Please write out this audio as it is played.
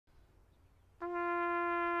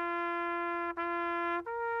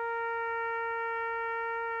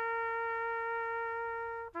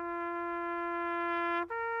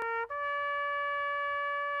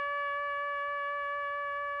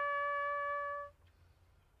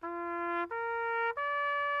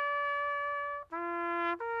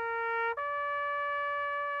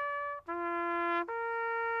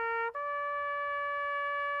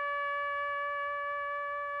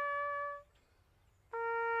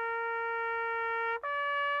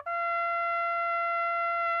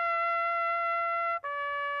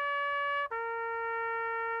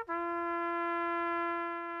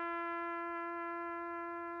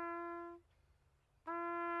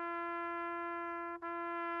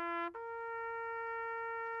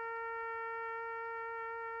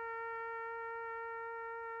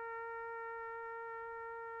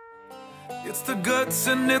It's the guts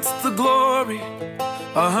and it's the glory.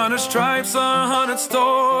 100 stripes, 100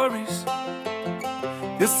 stories.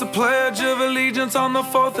 It's the Pledge of Allegiance on the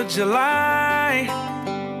 4th of July.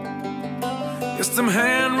 It's them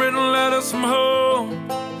handwritten letters from home.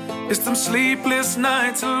 It's them sleepless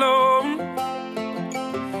nights alone.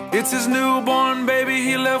 It's his newborn baby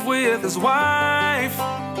he left with his wife.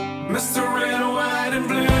 Mr. Red, White, and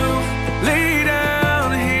Blue, lay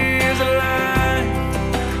down, here's a line.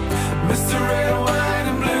 Mr. Red, White,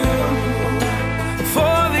 and Blue,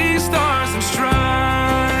 for these stars and stripes.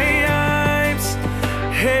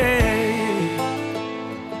 Hey.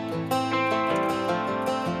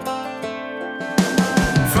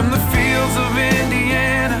 From the fields of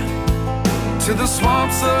Indiana to the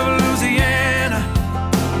swamps of Louisiana,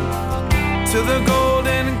 to the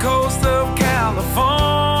golden coast of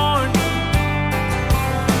California,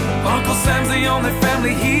 Uncle Sam's the only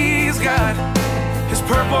family he's got. His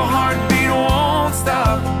purple heartbeat won't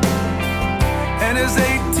stop, and his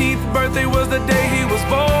 18th birthday was the day he was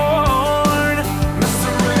born.